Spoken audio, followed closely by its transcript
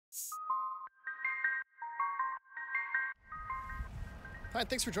Hi,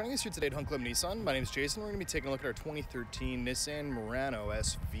 thanks for joining us here today at Hunt Club Nissan. My name is Jason. We're going to be taking a look at our 2013 Nissan Murano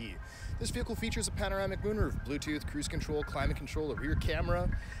SV. This vehicle features a panoramic moonroof, Bluetooth, cruise control, climate control, a rear camera,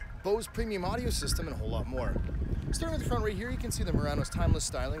 Bose premium audio system, and a whole lot more. Starting with the front right here, you can see the Murano's timeless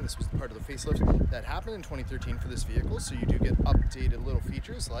styling. This was part of the facelift that happened in 2013 for this vehicle, so you do get updated little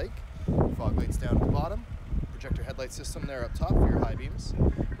features like fog lights down at the bottom, projector headlight system there up top for your high beams.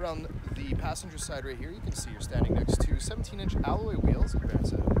 Around the passenger side right here, you can see you're standing next to 17-inch alloy wheels,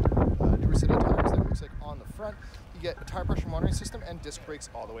 advanced Dual-seated tires there, looks like on the front. You get a tire pressure monitoring system and disc brakes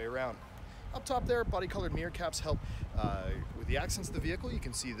all the way around. Up top there, body-colored mirror caps help with the accents of the vehicle. You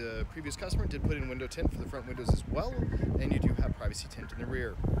can see the previous customer did put in window tint for the front windows as well, and you do have privacy tint in the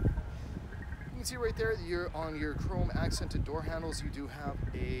rear. You can see right there that you're on your chrome accented door handles. You do have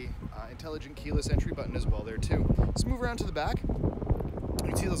a intelligent keyless entry button as well there too. Let's move around to the back. You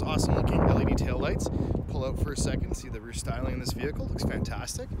can see those awesome looking LED tail lights. Pull out for a second, see the rear styling in this vehicle. Looks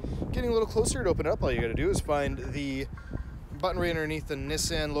fantastic. Getting a little closer to open it up, all you gotta do is find the button right underneath the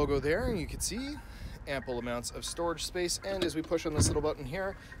Nissan logo there, and you can see ample amounts of storage space. And as we push on this little button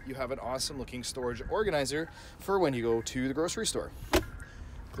here, you have an awesome looking storage organizer for when you go to the grocery store.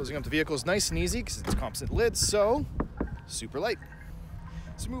 Closing up the vehicle is nice and easy because it's composite lids, so super light.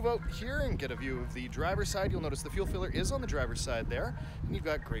 Let's move out here and get a view of the driver's side. You'll notice the fuel filler is on the driver's side there, and you've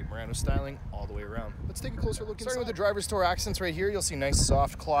got great Murano styling all the way around. Let's take a closer look inside. Starting with the driver's door accents right here, you'll see nice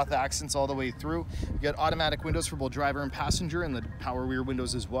soft cloth accents all the way through. You get automatic windows for both driver and passenger, and the power rear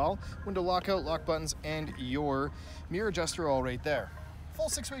windows as well. Window lockout, lock buttons, and your mirror adjuster all right there. Full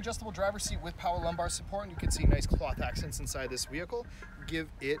 6-way adjustable driver's seat with power lumbar support, and you can see nice cloth accents inside this vehicle. Give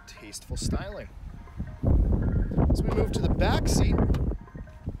it tasteful styling. As we move to the back seat,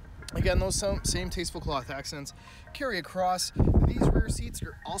 again, those same tasteful cloth accents carry across. These rear seats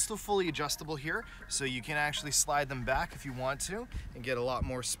are also fully adjustable here, so you can actually slide them back if you want to and get a lot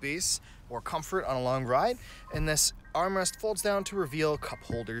more space or comfort on a long ride. And this armrest folds down to reveal cup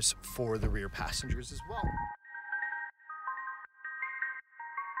holders for the rear passengers as well.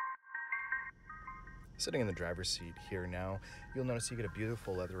 Sitting in the driver's seat here now, you'll notice you get a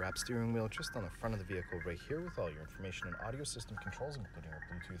beautiful leather wrap steering wheel just on the front of the vehicle right here with all your information and audio system controls, including our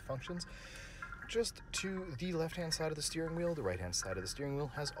Bluetooth functions. Just to the left-hand side of the steering wheel, the right-hand side of the steering wheel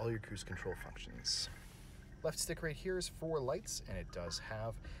has all your cruise control functions. Left stick right here is for lights, and it does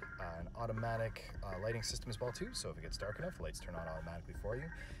have an automatic lighting system as well too, so if it gets dark enough, the lights turn on automatically for you.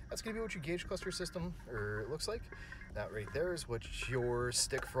 That's going to be what your gauge cluster system looks like. That right there is what your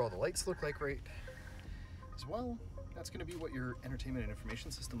stick for all the lights look like right as well. That's going to be what your entertainment and information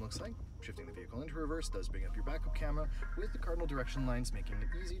system looks like. Shifting the vehicle into reverse does bring up your backup camera with the cardinal direction lines, making it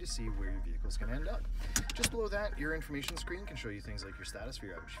easy to see where your vehicle's going to end up. Just below that, your information screen can show you things like your status for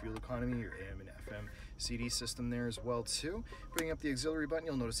your average fuel economy, your AM and FM CD system there as well too. Bringing up the auxiliary button,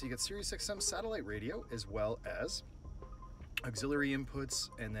 you'll notice you get Sirius XM satellite radio as well as auxiliary inputs,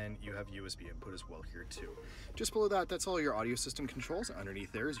 and then you have USB input as well here too. Just below that, that's all your audio system controls.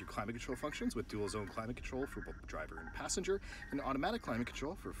 Underneath there is your climate control functions with dual zone climate control for both driver and passenger, and automatic climate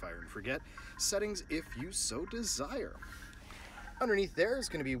control for fire and forget settings if you so desire. Underneath there is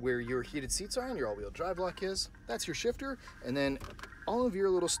going to be where your heated seats are and your all-wheel drive lock is. That's your shifter, and then all of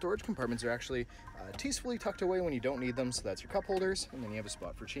your little storage compartments are actually tastefully tucked away when you don't need them, so that's your cup holders, and then you have a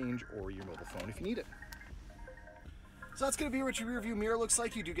spot for change or your mobile phone if you need it. So that's going to be what your rear view mirror looks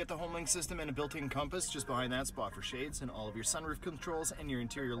like. You do get the HomeLink system and a built-in compass just behind that, spot for shades, and all of your sunroof controls and your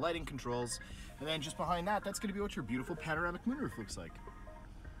interior lighting controls. And then just behind that, that's going to be what your beautiful panoramic moonroof looks like.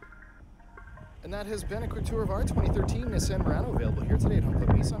 And that has been a quick tour of our 2013 Nissan Murano, available here today at Hunt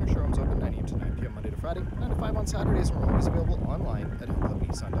Club Nissan. Our showroom's open 9 a.m. to 9 p.m. Monday to Friday, 9 to 5 on Saturdays, and we're always available online at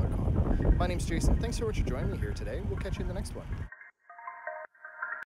huntclubnissan.com. My name's Jason. Thanks so much for joining me here today. We'll catch you in the next one.